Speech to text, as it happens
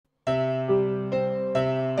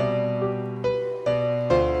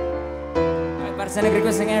Sa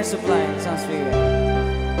nag-request ng Air Supply, sounds really good.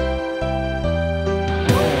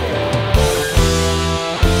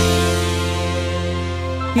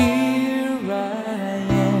 Here I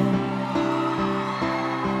am,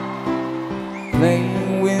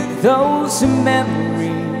 playing with those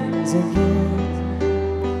memories again.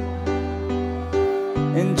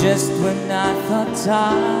 And just when I thought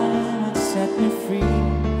time had set me free,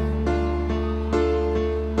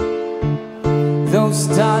 those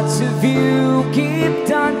thoughts of you keep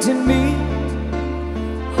taunting me,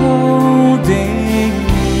 holding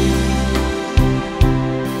me,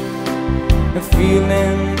 a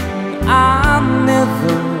feeling I'll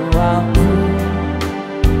never outgrow,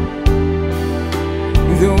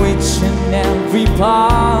 though each and every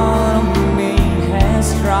part of me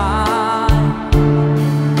has tried.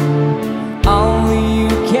 Only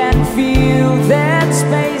you can feel that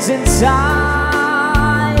space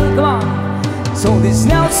inside. Come on. So there's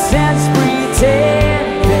no sense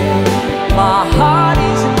pretending my heart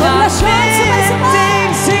is not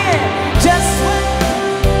mending. Sing it. Just when,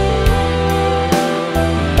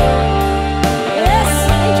 Yes,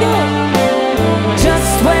 thank you.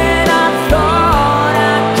 just when I thought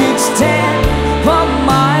I could stand on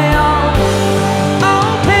my own,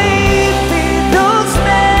 oh baby, those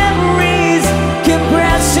memories keep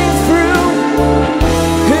pressing through,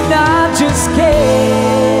 and I just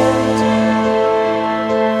can't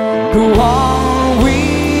go on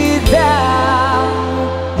without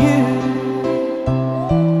you.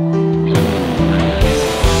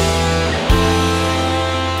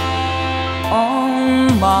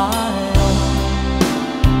 On my own,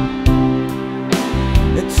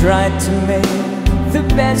 I tried to make the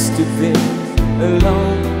best of it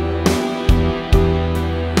alone.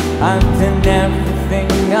 I've done everything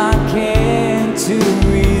I can to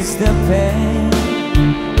ease the pain,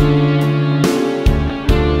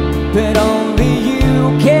 but only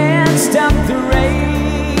you can stop the rain.